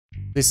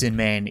Listen,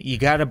 man, you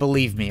gotta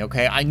believe me,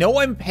 okay? I know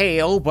I'm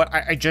pale, but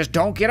I just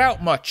don't get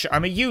out much.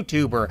 I'm a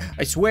YouTuber.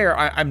 I swear,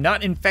 I'm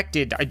not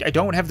infected. I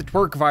don't have the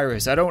twerk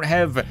virus. I don't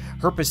have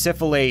herpes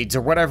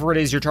or whatever it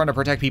is you're trying to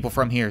protect people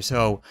from here.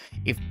 So,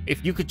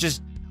 if you could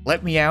just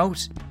let me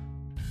out,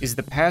 is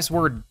the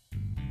password...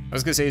 I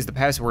was gonna say is the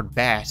password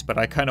bat, but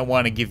I kind of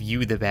want to give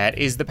you the bat.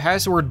 Is the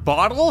password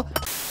bottle?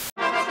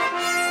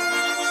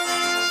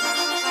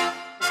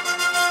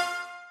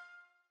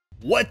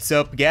 What's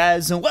up,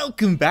 guys, and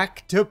welcome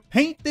back to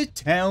Paint the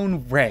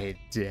Town Red.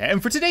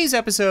 And for today's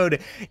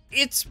episode,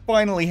 it's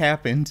finally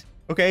happened,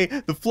 okay?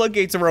 The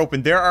floodgates are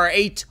open. There are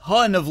a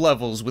ton of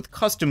levels with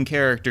custom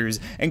characters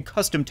and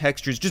custom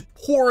textures just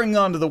pouring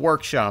onto the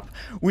workshop,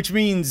 which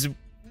means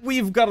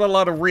we've got a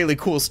lot of really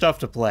cool stuff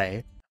to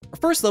play. Our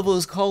first level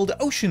is called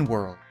Ocean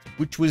World,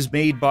 which was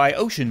made by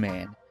Ocean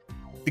Man,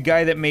 the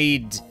guy that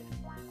made,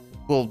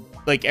 well,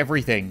 like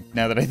everything,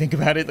 now that I think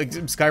about it, like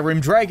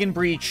Skyrim Dragon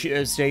Breach,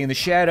 Stay in the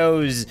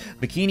Shadows,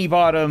 Bikini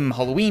Bottom,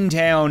 Halloween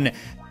Town.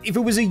 If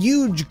it was a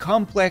huge,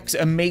 complex,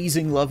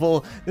 amazing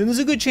level, then there's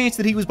a good chance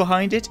that he was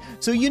behind it,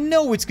 so you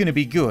know it's gonna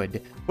be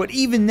good. But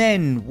even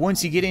then,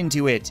 once you get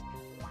into it,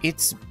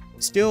 it's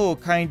still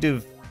kind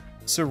of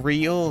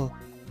surreal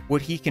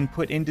what he can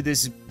put into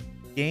this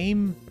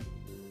game.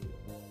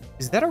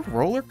 Is that a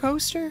roller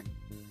coaster?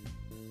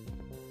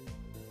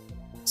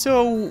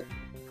 So,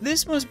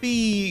 this must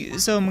be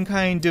some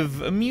kind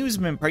of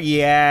amusement park.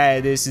 Yeah,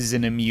 this is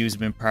an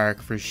amusement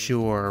park for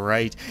sure,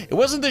 right? It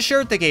wasn't the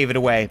shirt that gave it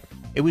away.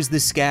 It was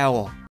the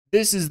scowl.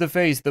 This is the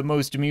face that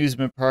most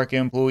amusement park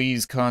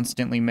employees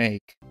constantly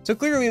make. So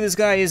clearly this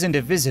guy isn't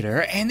a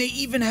visitor, and they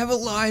even have a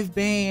live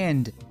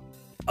band.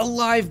 A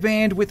live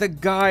band with a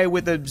guy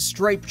with a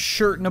striped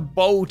shirt and a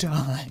bow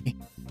tie.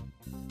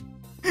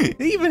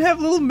 They even have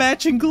little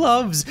matching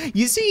gloves.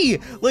 You see,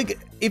 like,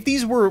 if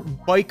these were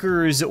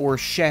bikers or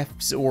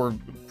chefs or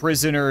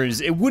prisoners,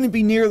 it wouldn't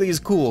be nearly as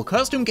cool.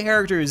 Custom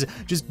characters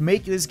just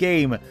make this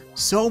game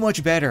so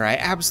much better. I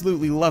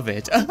absolutely love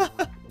it.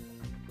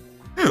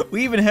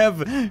 We even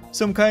have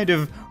some kind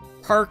of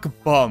park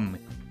bum.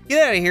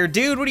 Get out of here,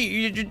 dude. What are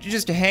you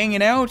just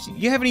hanging out?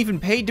 You haven't even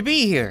paid to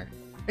be here.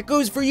 It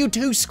goes for you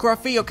too,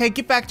 Scruffy. Okay,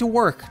 get back to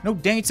work. No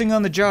dancing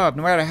on the job,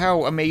 no matter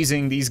how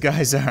amazing these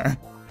guys are.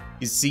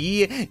 You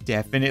see,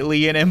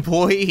 definitely an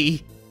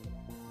employee.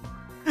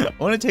 I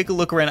want to take a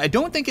look around. I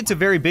don't think it's a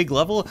very big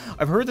level.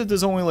 I've heard that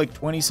there's only like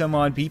 20 some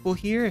odd people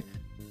here.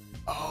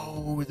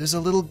 Oh, there's a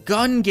little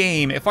gun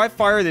game. If I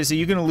fire this, are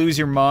you gonna lose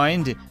your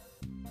mind?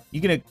 You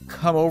gonna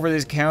come over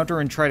this counter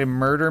and try to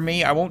murder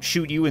me? I won't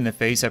shoot you in the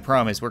face, I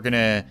promise. We're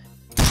gonna...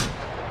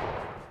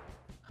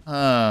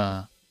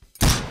 Oh,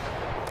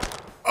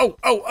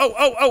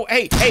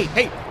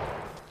 hey.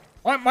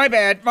 My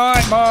bad,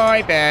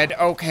 my bad.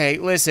 Okay,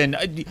 listen,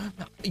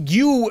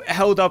 you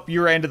held up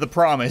your end of the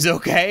promise,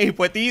 okay?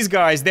 But these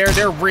guys,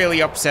 they're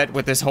really upset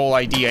with this whole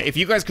idea. If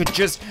you guys could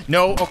just,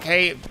 no,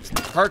 okay,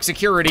 park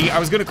security, I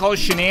was gonna call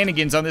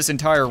shenanigans on this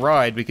entire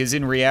ride because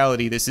in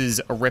reality, this is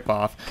a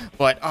ripoff.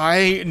 But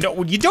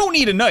no, you don't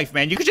need a knife,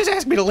 man. You could just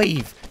ask me to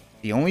leave.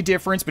 The only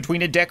difference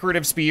between a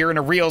decorative spear and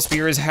a real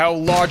spear is how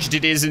lodged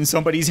it is in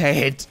somebody's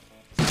head.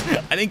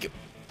 I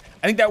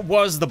think that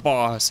was the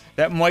boss.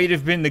 That might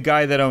have been the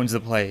guy that owns the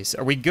place.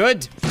 Are we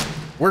good?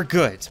 We're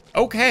good.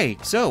 Okay,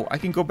 so I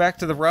can go back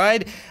to the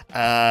ride.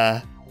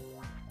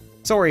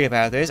 Sorry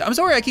about this. I'm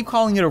sorry I keep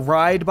calling it a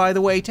ride, by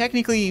the way.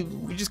 Technically,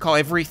 we just call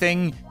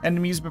everything an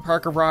amusement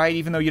park a ride,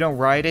 even though you don't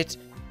ride it.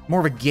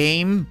 More of a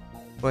game.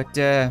 But,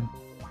 I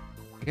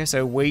guess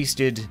I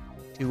wasted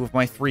 2 of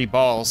my 3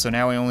 balls, so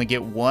now I only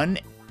get 1.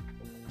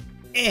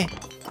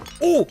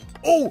 Oh,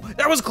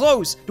 that was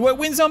close. Do I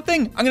win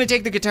something? I'm gonna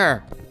take the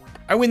guitar.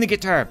 I win the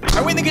guitar.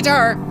 I win the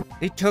guitar!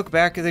 They took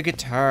back the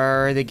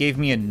guitar. They gave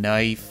me a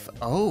knife.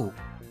 Oh,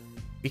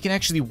 we can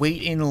actually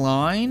wait in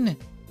line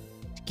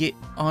to get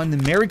on the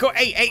merry-go.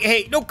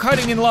 Hey, no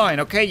cutting in line,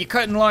 okay? You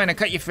cut in line, I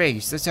cut your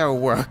face. That's how it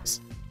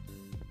works.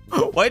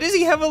 Why does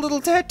he have a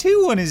little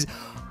tattoo on his...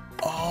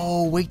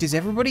 Oh, wait, does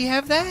everybody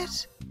have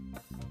that?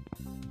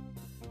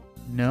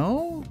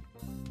 No?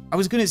 I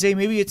was gonna say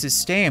maybe it's a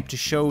stamp to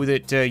show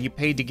that you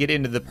paid to get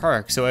into the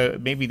park, so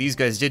maybe these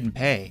guys didn't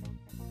pay.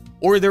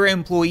 Or they're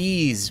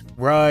employees,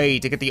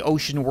 right, to get the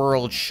Ocean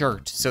World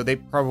shirt, so they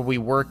probably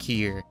work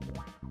here.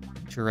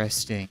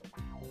 Interesting.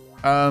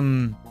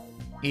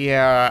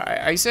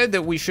 Yeah, I said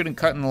that we shouldn't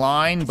cut in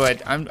line,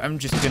 but I'm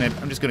just gonna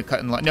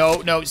cut in line.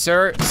 No,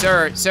 sir,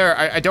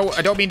 I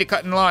don't mean to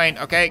cut in line,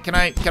 okay? Can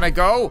I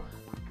go?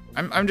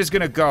 I'm just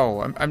gonna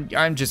go.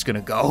 I'm just gonna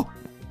go.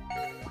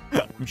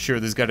 I'm sure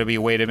there's gotta be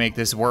a way to make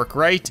this work,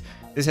 right?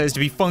 This has to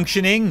be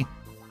functioning,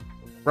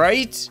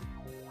 right?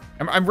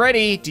 I'm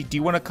ready. Do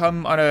you want to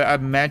come on a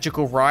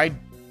magical ride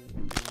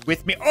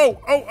with me? Oh,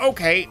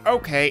 okay.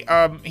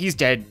 He's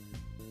dead.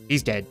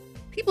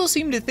 People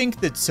seem to think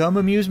that some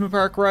amusement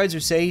park rides are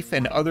safe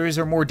and others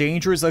are more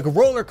dangerous, like a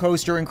roller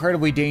coaster,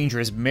 incredibly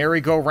dangerous,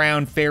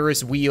 merry-go-round,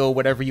 Ferris wheel,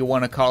 whatever you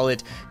want to call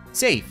it,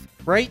 safe,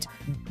 right?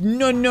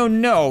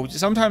 No.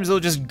 Sometimes they'll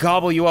just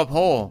gobble you up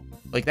whole,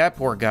 like that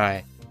poor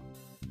guy.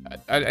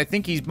 I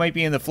think he might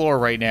be in the floor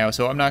right now,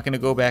 so I'm not gonna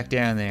go back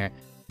down there.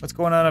 What's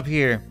going on up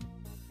here?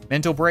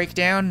 Mental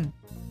breakdown?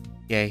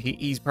 Yeah,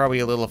 he's probably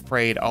a little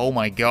afraid. Oh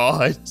my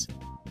god.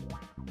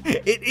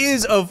 It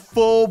is a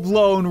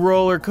full-blown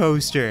roller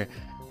coaster.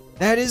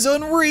 That is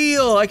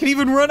unreal. I can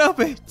even run up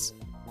it.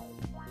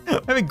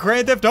 I'm having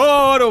Grand Theft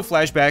Auto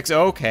flashbacks.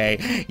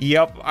 Okay.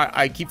 Yep,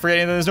 I keep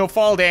forgetting that there's no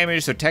fall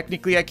damage, so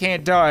technically I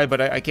can't die,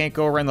 but I can't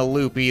go around the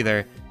loop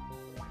either.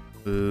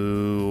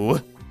 Boo.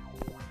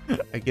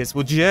 I guess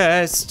we'll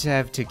just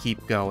have to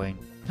keep going.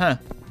 Huh.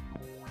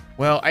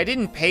 Well, I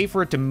didn't pay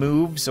for it to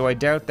move, so I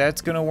doubt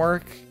that's gonna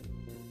work.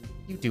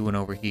 What are you doing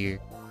over here?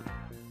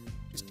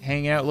 Just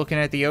hanging out looking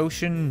at the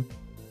ocean?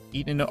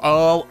 Eating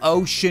oh,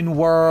 Ocean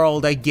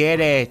World, I get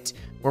it.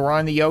 We're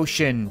on the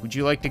ocean. Would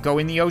you like to go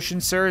in the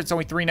ocean, sir? It's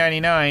only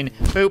 $3.99.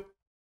 Boop.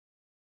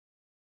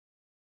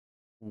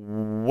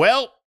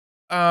 Well,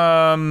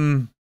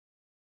 oh,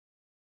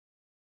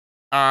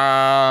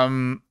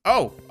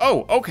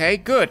 okay,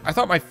 good. I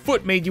thought my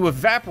foot made you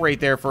evaporate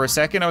there for a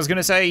second. I was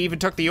gonna say I even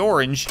took the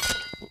orange.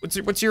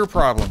 What's your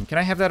problem? Can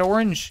I have that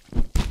orange?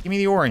 Give me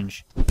the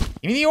orange.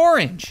 Give me the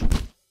orange.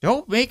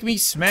 Don't make me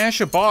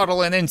smash a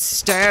bottle and then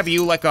stab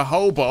you like a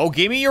hobo.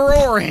 Give me your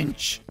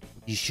orange.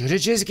 You should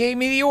have just gave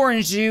me the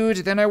orange, dude.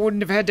 Then I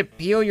wouldn't have had to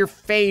peel your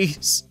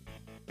face.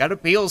 Gotta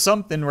peel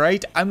something,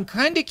 right? I'm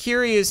kind of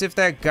curious if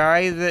that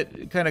guy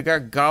that kind of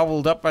got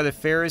gobbled up by the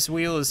Ferris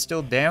wheel is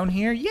still down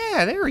here.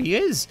 Yeah, there he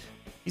is.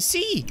 You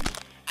see?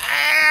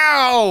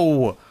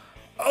 Ow!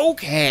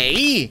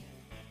 Okay.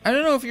 I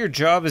don't know if your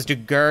job is to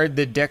guard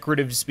the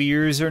decorative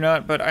spears or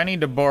not, but I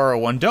need to borrow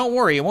one. Don't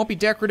worry, it won't be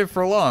decorative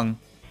for long.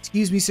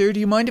 Excuse me, sir, do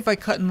you mind if I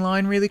cut in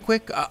line really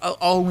quick? I'll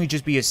only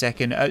just be a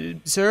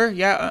second. Sir,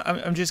 yeah,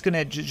 I'm just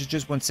gonna,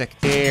 just 1 second.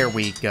 There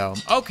we go.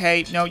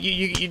 Okay, no,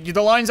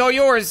 the line's all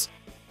yours.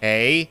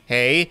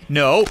 Hey,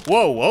 no,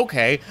 whoa,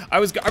 okay.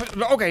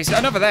 Okay, so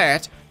enough of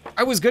that.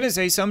 I was gonna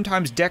say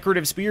sometimes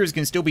decorative spears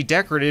can still be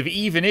decorative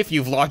even if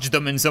you've lodged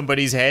them in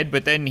somebody's head,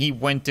 but then he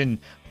went and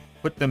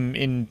put them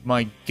in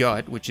my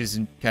gut, which is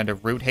kind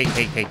of rude.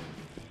 Hey,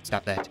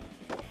 stop that.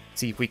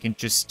 See if we can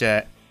just,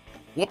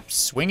 whoops,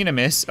 swing and a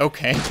miss,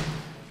 okay.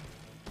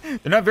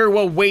 They're not very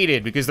well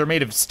weighted because they're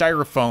made of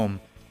styrofoam.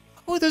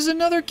 Oh, there's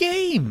another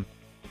game.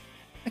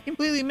 I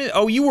completely missed,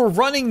 oh, you were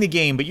running the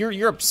game, but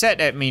you're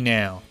upset at me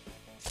now.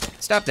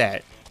 Stop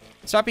that.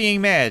 Stop being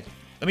mad.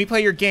 Let me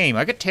play your game.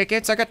 I got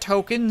tickets, I got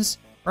tokens,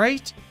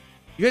 right?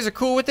 You guys are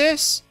cool with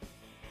this?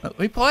 Let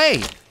me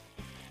play.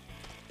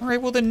 All right,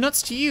 well then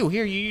nuts to you.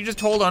 Here, you just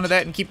hold on to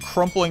that and keep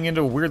crumpling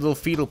into a weird little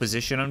fetal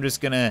position. I'm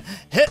just gonna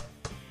hit.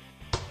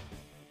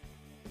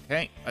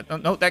 Okay,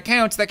 no, that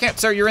counts,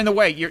 Sir, you're in the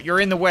way, you're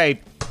in the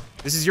way.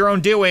 This is your own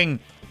doing.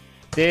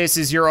 This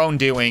is your own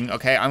doing,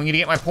 okay? I'm gonna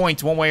get my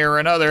points one way or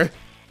another.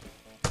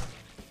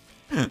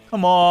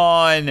 Come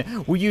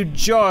on, will you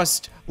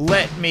just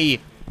let me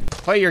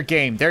play your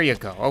game? There you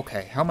go,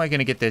 okay. How am I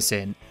gonna get this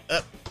in?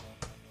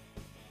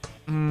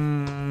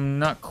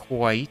 Not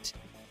quite.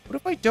 What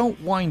if I don't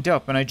wind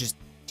up and I just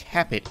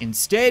tap it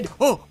instead?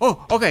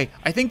 Oh, okay,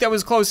 I think that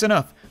was close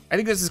enough. I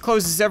think that's as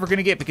close as it's ever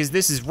gonna get because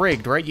this is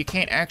rigged, right? You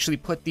can't actually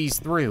put these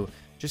through.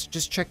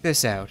 Just check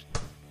this out.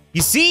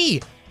 You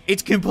see?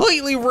 It's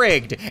completely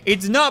rigged.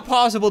 It's not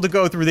possible to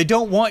go through. They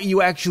don't want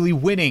you actually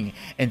winning,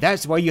 and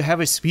that's why you have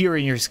a spear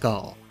in your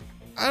skull.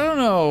 I don't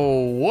know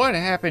what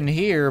happened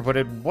here, but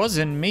it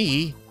wasn't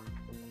me.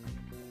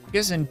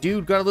 Guessing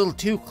dude got a little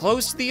too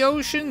close to the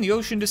ocean. The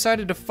ocean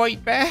decided to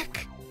fight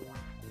back.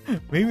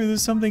 Maybe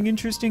there's something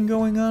interesting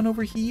going on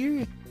over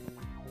here.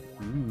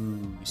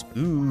 Ooh,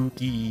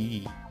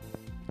 spooky.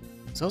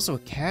 There's also a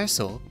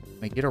castle.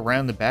 Can I get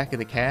around the back of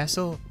the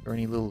castle? Or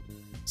any little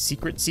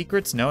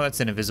secrets? No, that's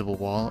an invisible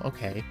wall.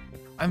 Okay.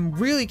 I'm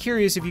really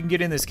curious if you can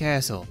get in this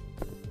castle.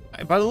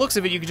 By the looks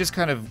of it, you could just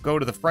kind of go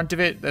to the front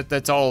of it.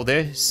 That's all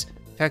this,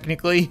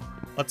 technically.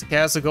 Lots of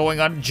castle going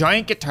on.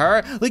 Giant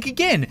guitar. Like,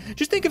 again,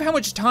 just think of how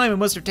much time it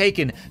must have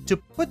taken to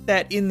put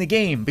that in the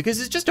game, because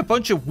it's just a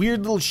bunch of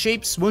weird little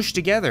shapes smushed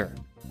together.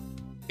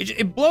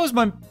 It blows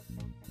my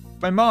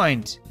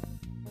mind.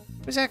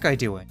 What's that guy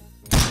doing?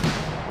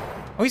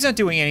 Oh, he's not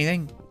doing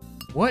anything.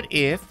 What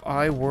if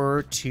I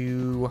were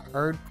to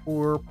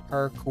hardcore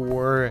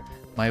parkour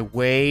my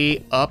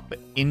way up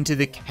into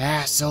the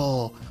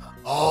castle?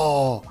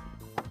 Oh,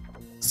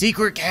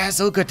 secret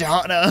castle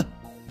katana.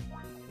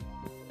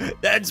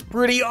 That's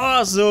pretty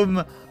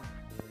awesome.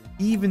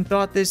 He even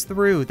thought this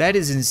through. That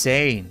is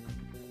insane.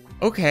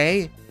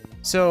 Okay,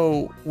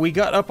 so we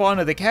got up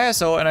onto the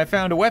castle and I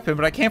found a weapon,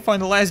 but I can't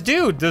find the last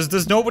dude.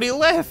 There's nobody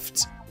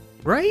left,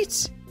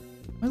 right?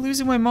 Am I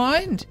losing my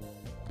mind?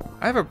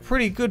 I have a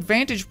pretty good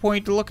vantage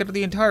point to look at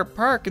the entire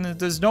park and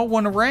there's no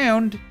one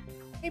around.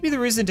 Maybe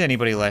there isn't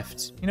anybody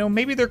left. You know,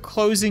 maybe they're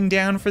closing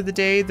down for the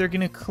day. They're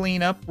gonna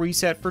clean up,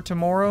 reset for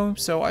tomorrow.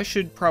 So I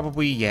should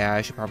probably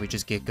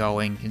just get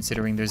going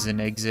considering there's an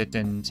exit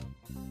and...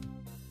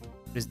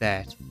 What is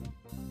that? Is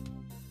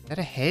that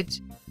a head?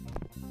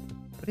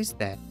 What is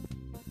that?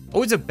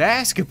 Oh, it's a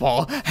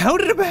basketball. How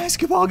did a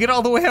basketball get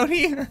all the way out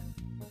here?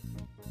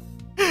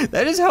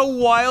 That is how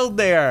wild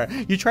they are.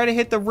 You try to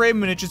hit the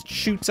rim and it just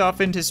shoots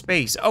off into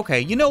space. Okay,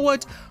 you know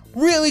what?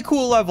 Really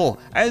cool level.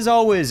 As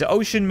always,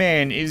 Ocean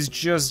Man is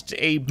just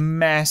a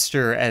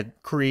master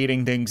at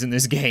creating things in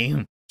this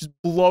game. Just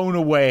blown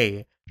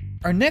away.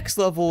 Our next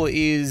level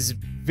is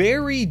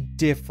very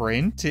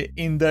different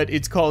in that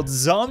it's called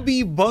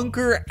Zombie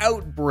Bunker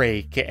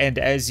Outbreak. And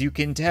as you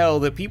can tell,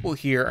 the people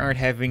here aren't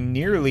having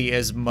nearly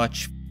as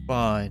much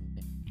fun.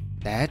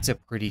 That's a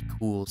pretty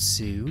cool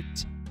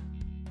suit.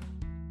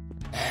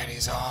 That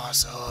is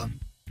awesome.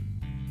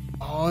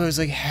 Oh, there's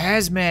like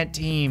hazmat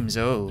teams.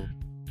 Oh.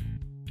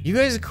 You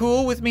guys are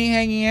cool with me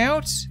hanging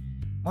out?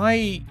 Am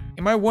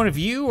I one of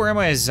you or am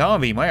I a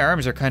zombie? My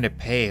arms are kind of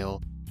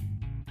pale.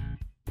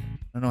 I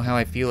don't know how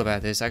I feel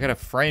about this. I got a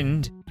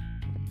friend.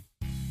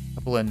 A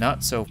couple of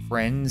not so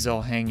friends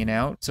all hanging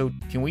out. So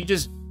can we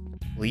just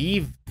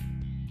leave?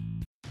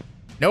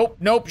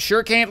 Nope,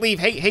 sure can't leave.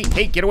 Hey,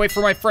 get away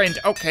from my friend.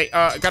 Okay,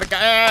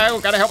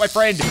 gotta help my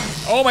friend.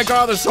 Oh my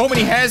god, there's so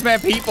many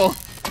hazmat people.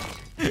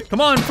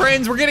 Come on,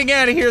 friends, we're getting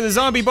out of here. The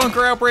zombie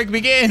bunker outbreak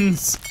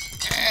begins.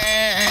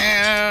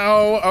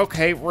 Oh,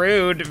 okay,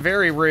 rude,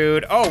 very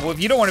rude. Oh, well, if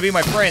you don't want to be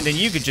my friend, then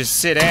you could just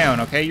sit down,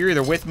 okay? You're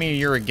either with me or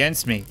you're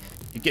against me.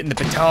 You're getting the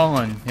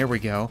baton. There we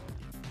go.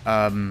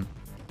 I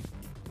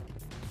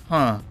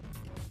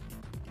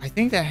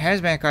think that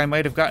hazmat guy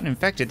might have gotten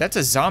infected. That's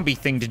a zombie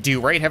thing to do,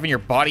 right? Having your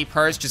body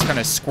parts just kind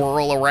of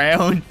swirl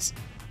around.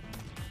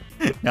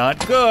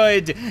 Not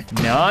good.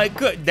 Not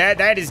good.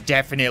 That is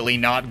definitely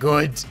not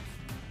good.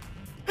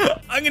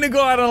 I'm gonna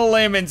go out on a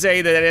limb and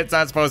say that it's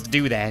not supposed to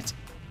do that.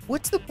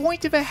 What's the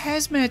point of a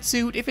hazmat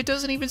suit if it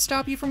doesn't even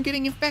stop you from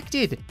getting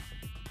infected?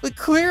 Like,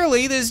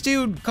 clearly this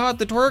dude caught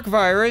the twerk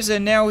virus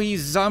and now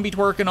he's zombie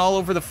twerking all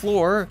over the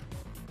floor.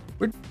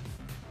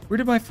 Where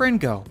did my friend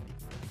go?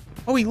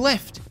 Oh, he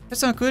left.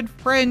 That's not good.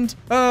 Friend.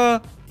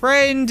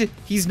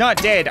 He's not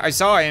dead. I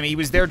saw him. He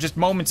was there just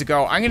moments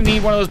ago. I'm gonna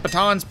need one of those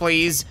batons,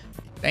 please.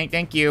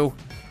 Thank you.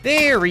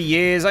 There he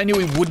is. I knew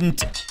he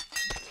wouldn't.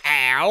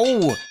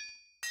 Ow.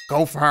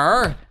 Go for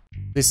her.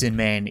 Listen,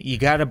 man, you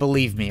gotta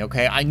believe me,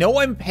 okay? I know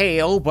I'm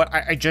pale, but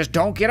I just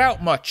don't get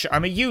out much.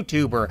 I'm a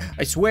YouTuber.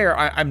 I swear,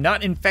 I'm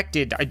not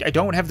infected. I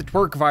don't have the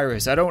twerk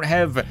virus. I don't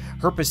have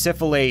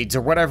herpes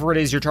or whatever it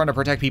is you're trying to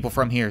protect people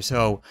from here.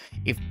 So,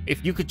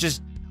 if you could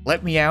just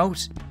let me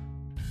out.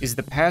 Is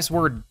the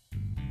password...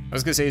 I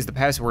was gonna say is the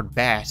password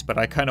bat, but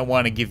I kinda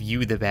wanna give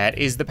you the bat.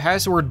 Is the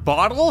password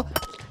bottle?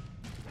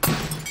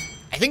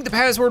 I think the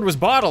password was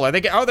bottle. I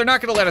think, oh, they're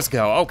not gonna let us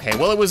go. Okay,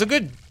 well, it was a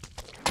good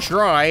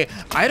try.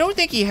 I don't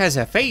think he has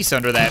a face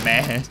under that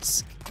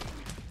mask.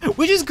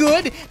 Which is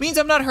good. Means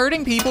I'm not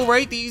hurting people,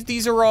 right?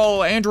 These are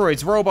all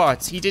androids,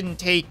 robots. He didn't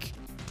take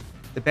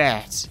the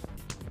bat.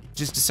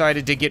 Just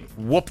decided to get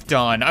whooped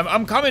on.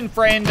 I'm coming,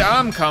 friend.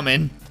 I'm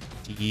coming.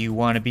 Do you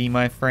want to be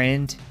my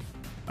friend?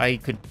 I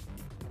could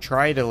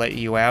try to let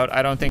you out.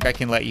 I don't think I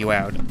can let you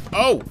out.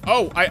 Oh,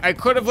 I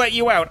could have let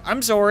you out.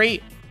 I'm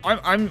sorry.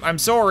 I'm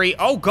sorry.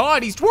 Oh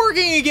God, he's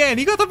twerking again.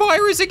 He got the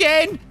virus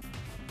again.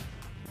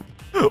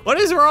 What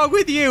is wrong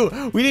with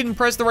you? We didn't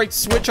press the right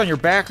switch on your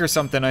back or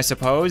something, I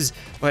suppose.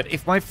 But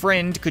if my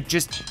friend could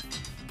just...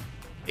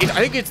 I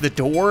think it's the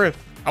door.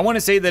 I want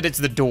to say that it's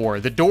the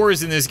door. The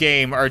doors in this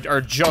game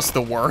are just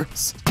the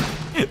worst.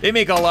 They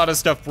make a lot of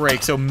stuff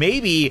break, so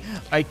maybe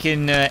I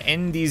can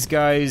end these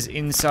guys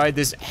inside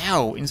this...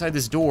 Ow, inside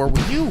this door.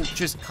 Will you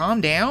just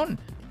calm down?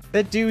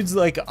 That dude's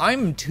like,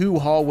 I'm 2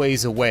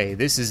 hallways away.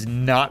 This is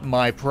not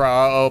my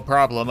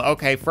problem.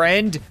 Okay,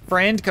 friend,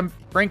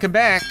 come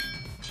back.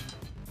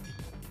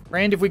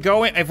 Friend, if we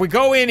go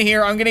in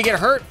here, I'm gonna get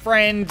hurt,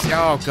 friend.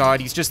 Oh God,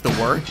 he's just the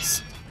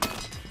worst.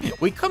 Well,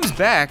 he comes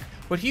back,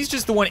 but he's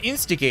just the one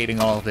instigating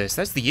all of this.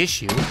 That's the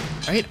issue,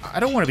 right? I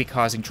don't want to be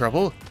causing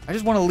trouble. I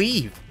just want to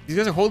leave. These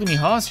guys are holding me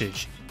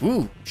hostage.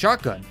 Ooh,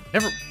 shotgun.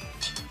 Never.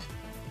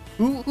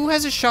 Who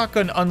has a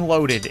shotgun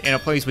unloaded in a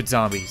place with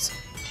zombies?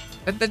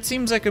 That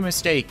seems like a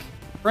mistake.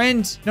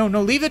 Friend, no,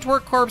 leave the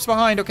twerk corpse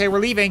behind. Okay, we're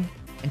leaving.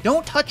 And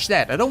don't touch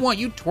that. I don't want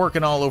you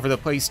twerking all over the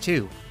place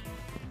too.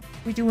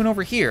 What are we doing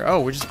over here?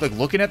 Oh, we're just like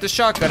looking at the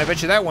shotgun. I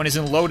bet you that one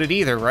isn't loaded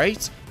either,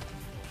 right?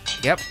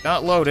 Yep,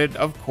 not loaded,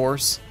 of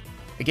course.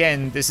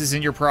 Again, this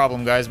isn't your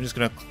problem, guys. I'm just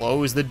gonna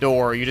close the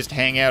door. You just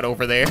hang out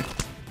over there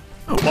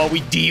while we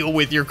deal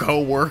with your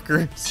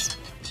co-workers.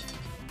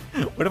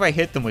 What if I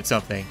hit them with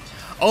something?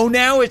 Oh,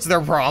 now it's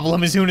their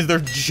problem as soon as their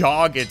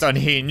jaw gets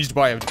unhinged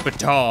by a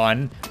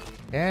baton.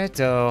 That's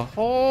a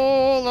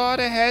whole lot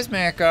of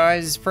hazmat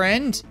guys,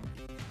 friend.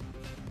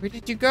 Where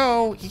did you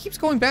go? He keeps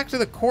going back to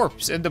the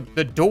corpse and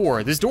the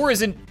door. This door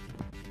isn't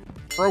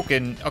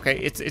broken. Okay,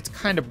 it's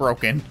kind of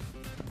broken.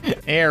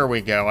 There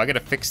we go. I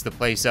gotta fix the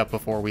place up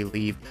before we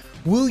leave.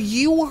 Will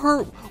you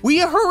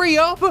hurry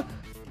up?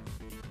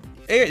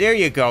 There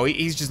you go.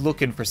 He's just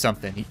looking for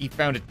something. He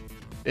found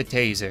a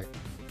taser.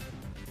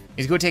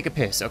 He's gonna take a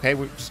piss, okay?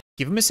 Just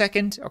give him a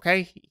second,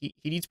 okay? He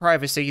needs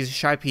privacy. He's a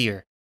shy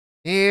peer.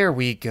 There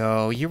we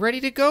go. You ready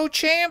to go,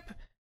 champ?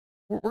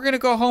 We're gonna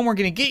go home. We're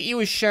gonna get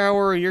you a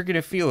shower. You're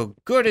gonna feel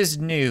good as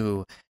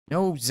new.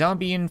 No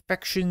zombie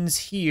infections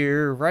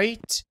here,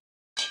 right?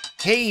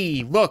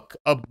 Hey, look,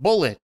 a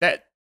bullet.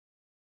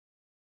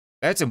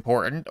 That's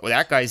important. Oh,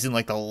 that guy's in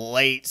like the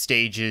late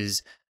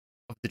stages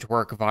of the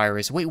twerk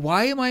virus. Wait,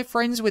 why am I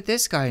friends with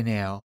this guy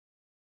now?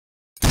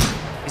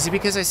 Is it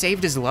because I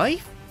saved his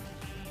life?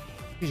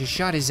 You just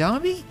shot a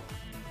zombie?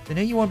 So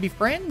now you want to be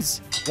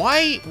friends?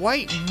 Why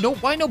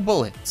no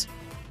bullets?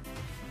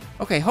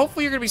 Okay,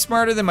 hopefully you're gonna be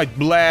smarter than my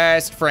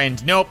last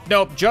friend. Nope,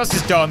 just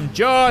as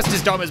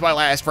dumb as my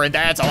last friend.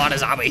 That's a lot of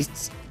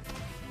zombies.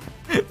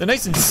 They're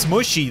nice and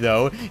smushy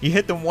though. You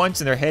hit them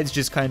once and their heads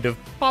just kind of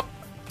pop.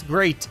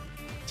 Great.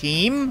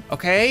 Team,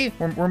 okay,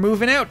 we're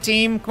moving out,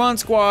 team. Come on,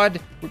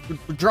 squad.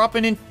 We're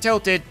dropping in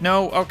tilted.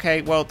 No,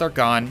 okay, well, they're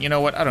gone. You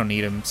know what, I don't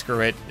need them, screw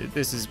it.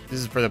 This is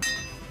for the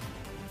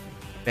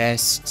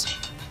best.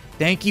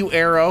 Thank you,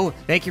 Arrow.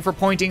 Thank you for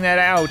pointing that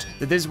out,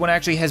 that this one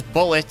actually has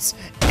bullets.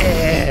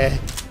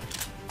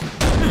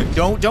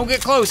 Don't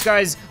get close,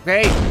 guys,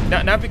 okay?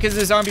 Not because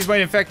the zombies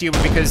might infect you,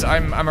 but because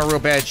I'm a real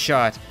bad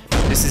shot.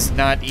 This is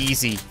not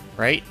easy,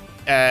 right?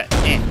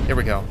 There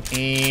we go.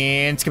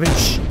 And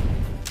skaboosh.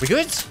 We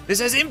good?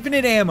 This has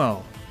infinite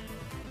ammo.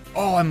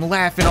 Oh, I'm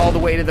laughing all the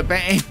way to the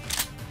bank.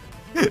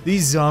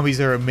 These zombies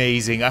are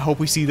amazing. I hope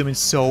we see them in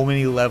so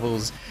many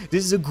levels.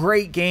 This is a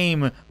great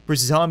game for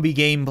zombie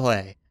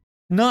gameplay.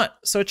 Not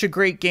such a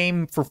great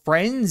game for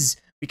friends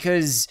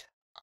because,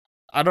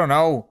 I don't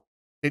know,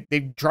 they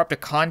dropped a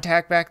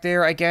contact back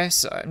there, I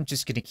guess. I'm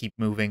just gonna keep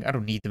moving. I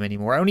don't need them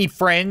anymore. I don't need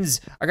friends.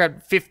 I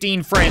got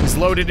 15 friends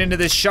loaded into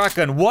this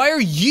shotgun. Why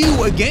are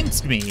you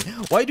against me?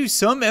 Why do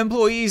some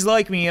employees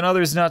like me and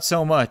others not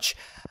so much?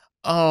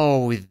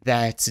 Oh,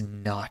 that's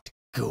not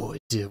good,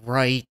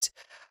 right?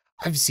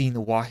 I've seen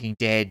The Walking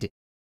Dead.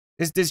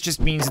 This just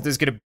means that there's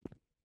gonna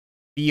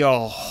be a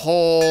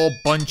whole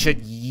bunch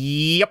of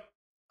yep.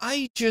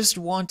 I just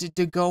wanted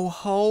to go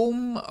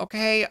home,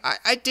 okay?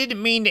 I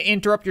didn't mean to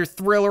interrupt your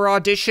thriller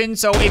audition,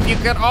 so if you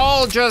could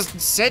all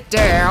just sit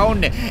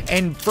down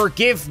and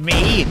forgive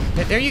me.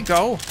 There you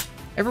go.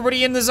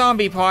 Everybody in the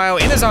zombie pile,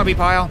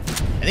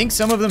 I think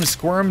some of them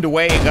squirmed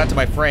away and got to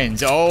my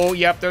friends. Oh,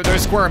 yep, they're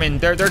squirming.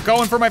 They're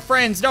going for my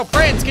friends. No,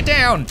 friends, get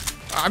down.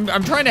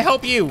 I'm trying to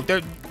help you. They're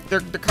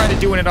kind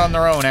of doing it on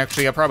their own,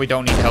 actually. I probably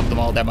don't need to help them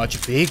all that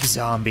much. Big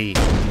zombie.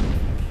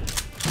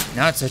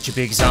 Not such a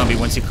big zombie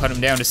once you cut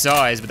him down to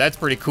size, but that's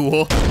pretty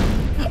cool.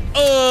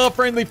 Oh,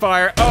 friendly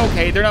fire.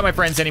 Okay, they're not my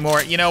friends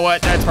anymore. You know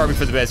what? That's probably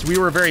for the best. We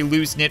were a very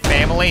loose-knit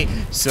family,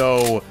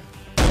 so...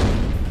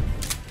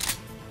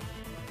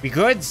 We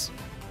good?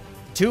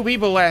 2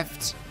 people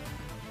left.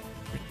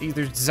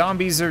 Either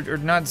zombies or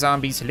not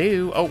zombies.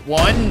 Hello? Oh,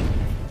 1.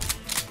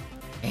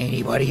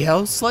 Anybody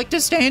else like to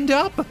stand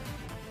up?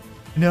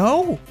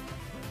 No?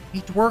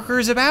 Any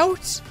workers about?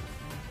 Is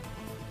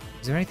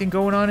there anything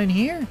going on in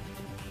here?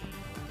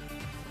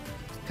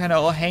 Kind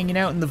of all hanging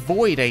out in the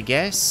void, I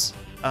guess.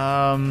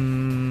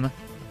 Huh.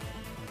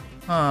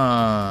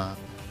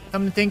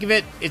 Come to think of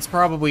it, it's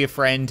probably a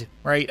friend,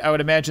 right? I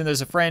would imagine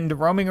there's a friend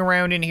roaming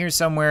around in here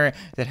somewhere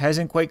that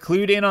hasn't quite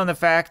clued in on the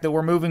fact that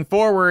we're moving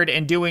forward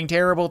and doing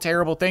terrible,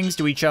 terrible things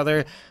to each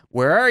other.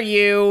 Where are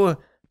you?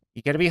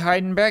 You gotta be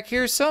hiding back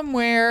here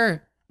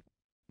somewhere.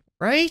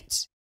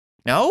 Right?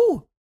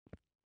 No?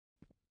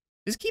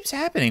 This keeps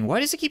happening. Why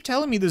does it keep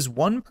telling me there's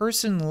one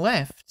person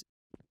left?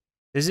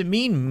 Does it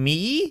mean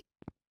me?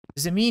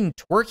 Does it mean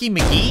Twerky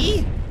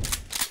McGee?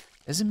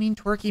 Doesn't mean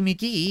Twerky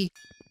McGee.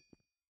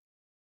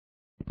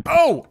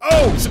 Oh,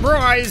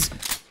 surprise!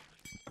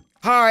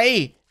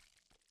 Hi.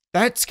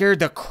 That scared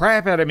the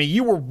crap out of me.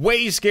 You were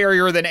way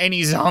scarier than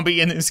any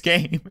zombie in this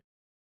game.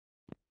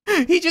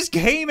 He just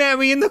came at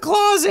me in the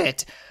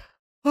closet.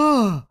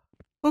 Oh,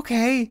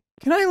 okay.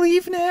 Can I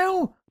leave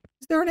now?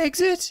 Is there an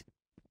exit?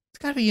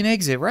 There's gotta be an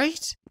exit,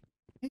 right?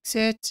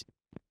 Exit.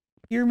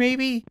 Here,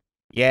 maybe?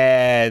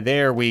 Yeah,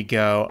 there we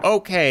go.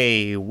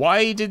 Okay,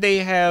 why did they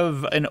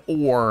have an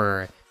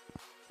ore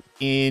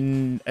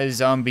in a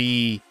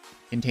zombie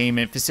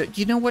containment facility?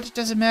 You know what? It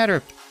doesn't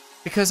matter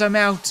because I'm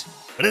out.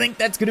 But I think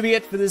that's gonna be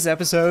it for this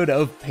episode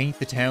of Paint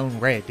the Town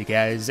Red,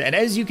 guys. And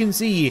as you can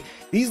see,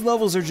 these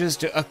levels are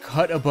just a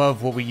cut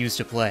above what we used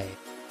to play.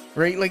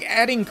 Right? Like,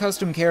 adding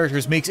custom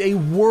characters makes a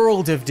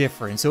world of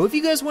difference. So if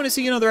you guys want to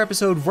see another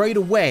episode right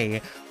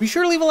away, be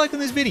sure to leave a like on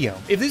this video.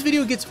 If this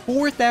video gets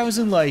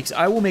 4,000 likes,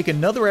 I will make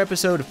another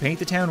episode of Paint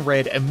the Town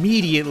Red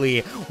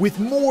immediately with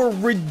more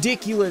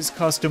ridiculous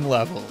custom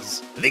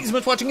levels. Thanks so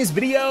much for watching this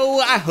video.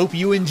 I hope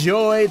you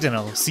enjoyed, and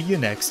I'll see you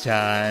next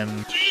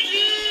time.